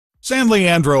San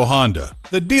Leandro Honda,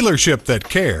 the dealership that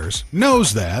cares,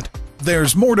 knows that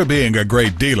there's more to being a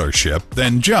great dealership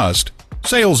than just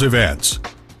sales events.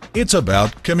 It's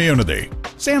about community.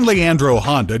 San Leandro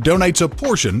Honda donates a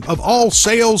portion of all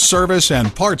sales, service,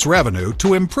 and parts revenue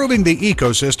to improving the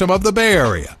ecosystem of the Bay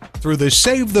Area through the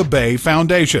Save the Bay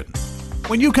Foundation.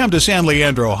 When you come to San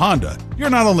Leandro Honda, you're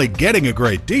not only getting a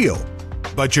great deal,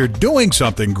 but you're doing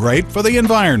something great for the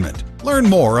environment. Learn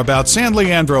more about San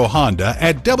Leandro Honda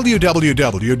at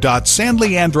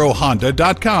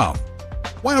www.sanleandrohonda.com.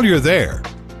 While you're there,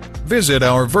 visit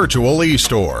our virtual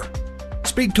e-store.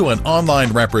 Speak to an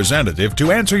online representative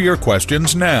to answer your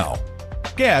questions now.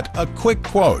 Get a quick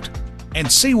quote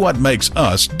and see what makes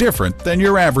us different than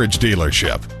your average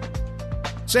dealership.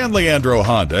 San Leandro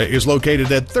Honda is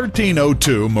located at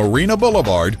 1302 Marina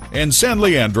Boulevard in San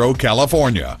Leandro,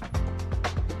 California.